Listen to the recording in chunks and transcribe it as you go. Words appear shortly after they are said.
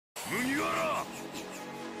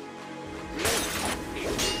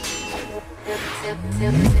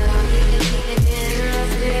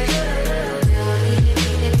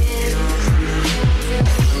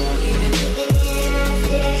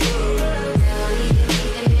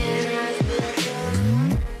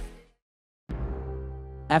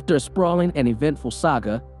After a sprawling and eventful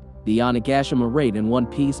saga, the Onigashima Raid in One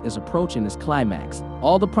Piece is approaching its climax.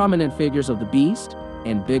 All the prominent figures of the Beast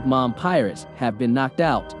and Big Mom pirates have been knocked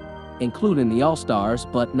out, including the All-Stars,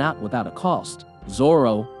 but not without a cost.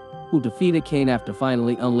 Zoro, who defeated King after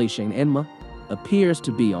finally unleashing Enma, appears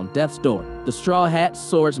to be on death's door. The Straw Hat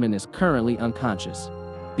swordsman is currently unconscious,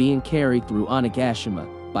 being carried through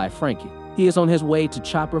Onigashima by Franky. He is on his way to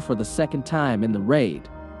Chopper for the second time in the raid.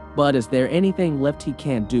 But is there anything left he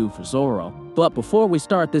can do for Zoro? But before we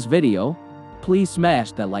start this video, please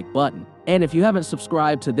smash that like button. And if you haven't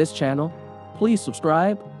subscribed to this channel, please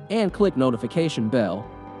subscribe and click notification bell,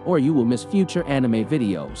 or you will miss future anime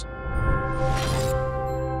videos.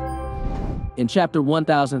 In chapter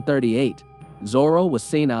 1038, Zoro was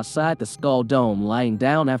seen outside the Skull Dome lying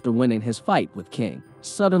down after winning his fight with King.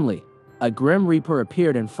 Suddenly, a Grim Reaper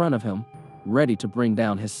appeared in front of him, ready to bring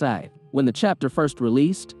down his scythe. When the chapter first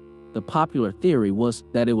released, the popular theory was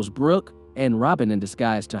that it was Brook and Robin in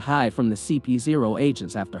disguise to hide from the CP0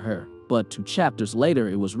 agents after her. But 2 chapters later,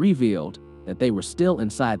 it was revealed that they were still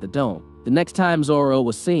inside the dome. The next time Zoro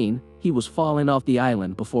was seen, he was falling off the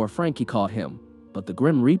island before Franky caught him, but the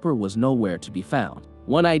Grim Reaper was nowhere to be found.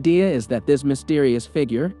 One idea is that this mysterious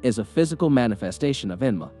figure is a physical manifestation of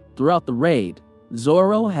Enma. Throughout the raid,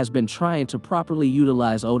 Zoro has been trying to properly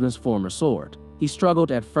utilize Oden's former sword. He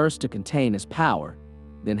struggled at first to contain his power,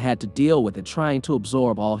 then had to deal with it trying to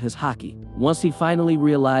absorb all his haki. Once he finally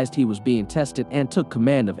realized he was being tested and took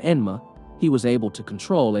command of Enma, he was able to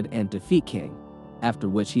control it and defeat King, after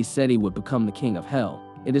which he said he would become the King of Hell.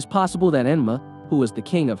 It is possible that Enma, who is the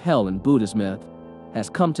King of Hell in Buddhist myth, has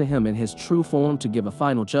come to him in his true form to give a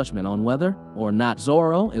final judgment on whether or not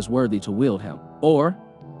Zoro is worthy to wield him. Or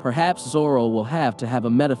perhaps Zoro will have to have a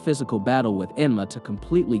metaphysical battle with Enma to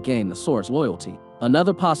completely gain the sword's loyalty.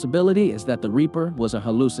 Another possibility is that the Reaper was a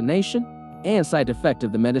hallucination and side effect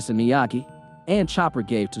of the medicine Miyagi and Chopper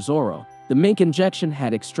gave to Zoro. The mink injection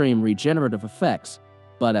had extreme regenerative effects,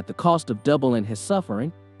 but at the cost of doubling his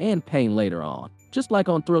suffering and pain later on. Just like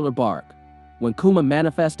on Thriller Bark, when Kuma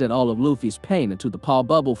manifested all of Luffy's pain into the paw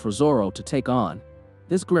bubble for Zoro to take on,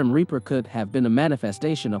 this Grim Reaper could have been a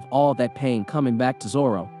manifestation of all that pain coming back to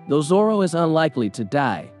Zoro. Though Zoro is unlikely to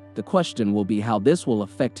die, the question will be how this will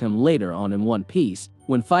affect him later on in One Piece.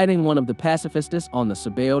 When fighting one of the pacifists on the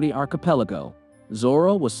Sabaody archipelago,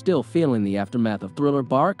 Zoro was still feeling the aftermath of Thriller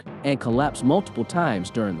Bark and collapsed multiple times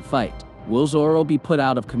during the fight. Will Zoro be put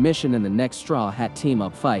out of commission in the next Straw Hat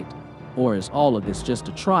team-up fight? Or is all of this just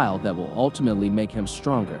a trial that will ultimately make him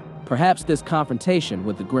stronger? Perhaps this confrontation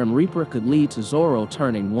with the Grim Reaper could lead to Zoro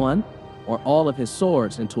turning one or all of his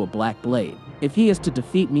swords into a black blade. If he is to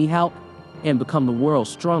defeat Mihawk and become the world's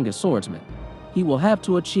strongest swordsman, he will have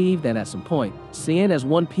to achieve that at some point. Seeing as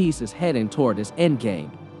One Piece is heading toward its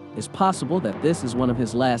endgame, it's possible that this is one of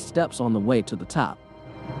his last steps on the way to the top.